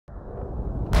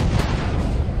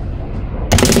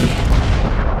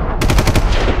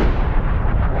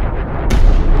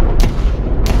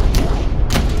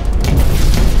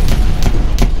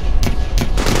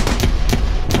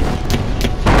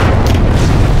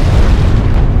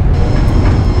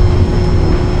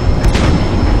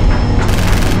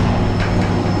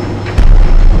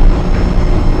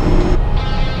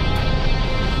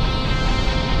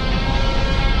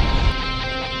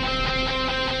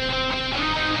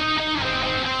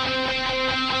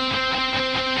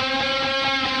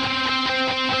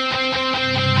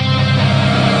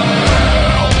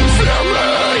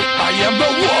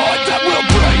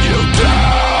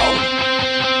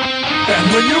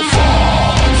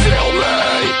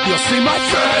see my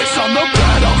face on the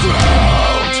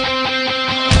battleground.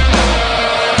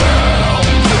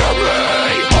 Hail to me,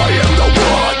 I am the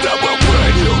one that will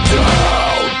bring you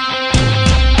down.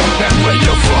 And when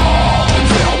you fall,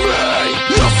 feel me,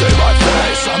 you'll see my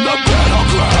face on the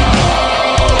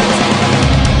battleground.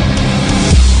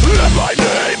 Let my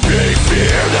name be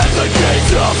feared at the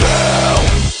gates of hell,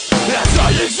 as I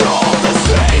exalt the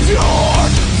Savior,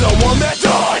 the one that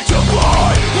died to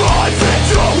buy my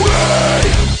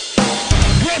victory.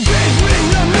 And gave me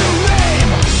a new name.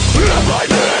 Let my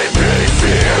name be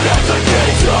feared at the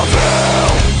gates of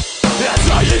hell, as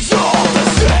I exalt the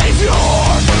Savior,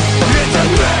 in the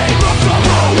name of the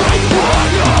Holy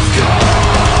One of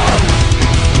God.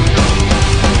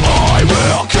 I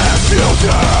will cast you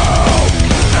down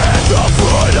at the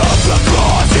foot of the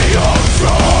Claudian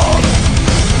throne.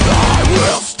 I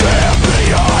will stand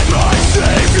behind my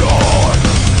Savior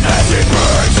as he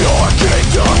burns your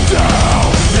kingdom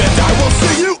down. And I will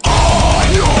see you on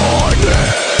your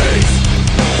knees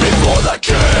before the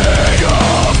King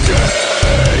of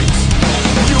Kings.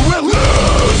 You will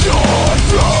lose your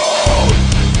throne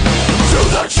to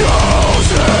the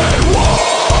chosen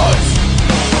ones.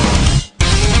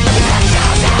 The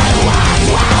chosen ones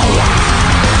will rise.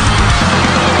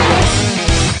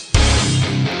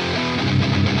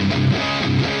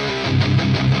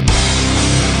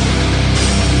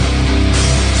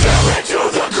 Tear it to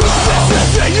the ground. This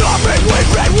is the army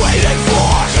we've been waiting for.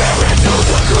 Tear it to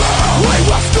the ground. We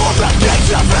will storm the gates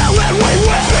of hell and we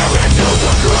will. Tear it to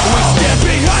the ground. We stand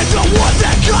behind the one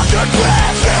that conquered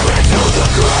death. Tear it to the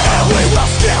ground. And we will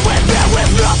stand with them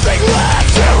with nothing left.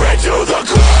 Tear it to the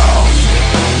ground.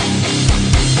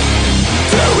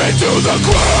 Tear it to the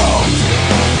ground.